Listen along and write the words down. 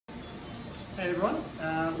Hey everyone,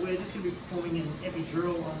 we're just going to be performing an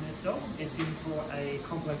epidural on this dog. It's in for a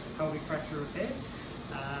complex pelvic fracture repair.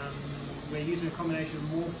 We're using a combination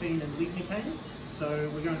of morphine and lignocaine. So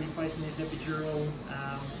we're going to be placing this epidural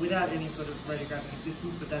without any sort of radiographic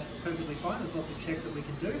assistance, but that's perfectly fine. There's lots of checks that we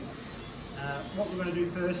can do. What we're going to do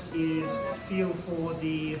first is feel for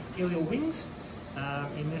the ilial wings.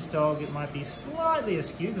 In this dog it might be slightly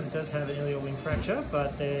askew because it does have an ilial wing fracture,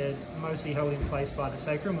 but they're mostly held in place by the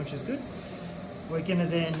sacrum, which is good. We're going to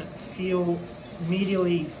then feel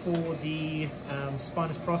medially for the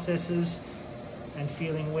spinous processes and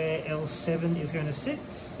feeling where L7 is going to sit.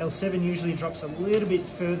 L7 usually drops a little bit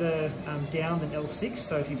further down than L6,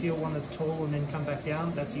 so if you feel one that's tall and then come back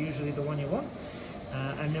down, that's usually the one you want.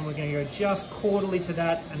 And then we're going to go just caudally to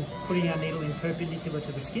that and putting our needle in perpendicular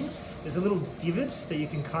to the skin. There's a little divot that you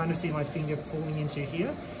can kind of see my finger falling into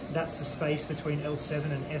here. That's the space between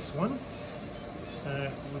L7 and S1.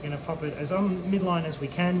 So we're going to pop it as on midline as we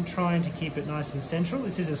can, trying to keep it nice and central.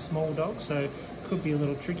 This is a small dog, so it could be a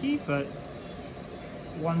little tricky, but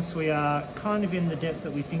once we are kind of in the depth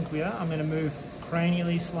that we think we are, I'm going to move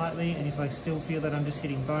cranially slightly, and if I still feel that I'm just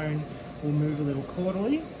hitting bone, we'll move a little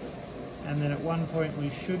caudally. And then at one point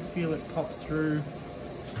we should feel it pop through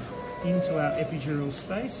into our epidural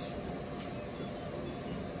space.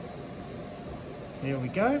 There we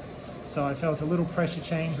go. So I felt a little pressure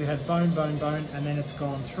change. We had bone, bone, bone, and then it's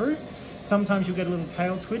gone through. Sometimes you'll get a little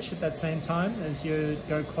tail twitch at that same time as you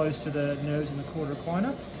go close to the nerves in the quarter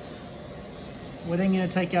equina. We're then going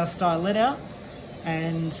to take our stylet out,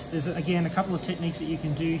 and there's again a couple of techniques that you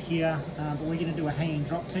can do here, but we're going to do a hanging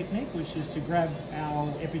drop technique, which is to grab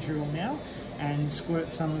our epidural now and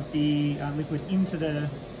squirt some of the liquid into the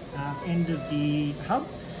end of the hub,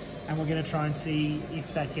 and we're going to try and see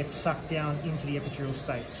if that gets sucked down into the epidural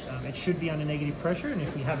space. It should be under negative pressure, and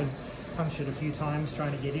if we haven't punched it a few times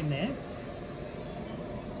trying to get in there,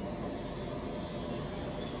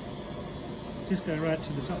 just go right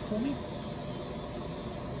to the top for me.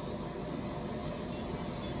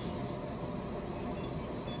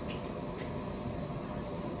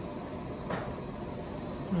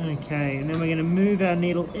 Okay, and then we're going to move our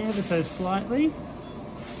needle ever so slightly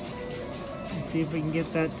and see if we can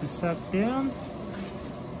get that to suck down.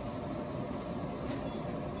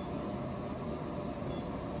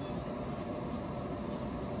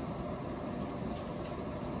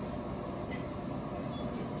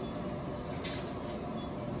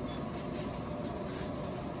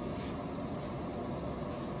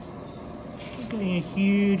 Getting a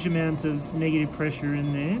huge amount of negative pressure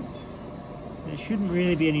in there. There shouldn't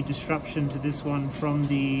really be any disruption to this one from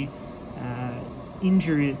the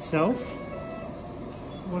injury itself.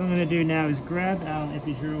 What I'm going to do now is grab our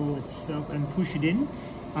epidural itself and push it in.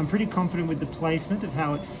 I'm pretty confident with the placement of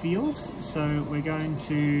how it feels, so we're going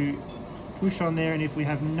to push on there, and if we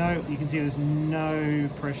have you can see there's no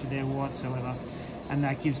pressure there whatsoever, and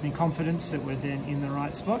that gives me confidence that we're then in the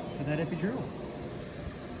right spot for that epidural.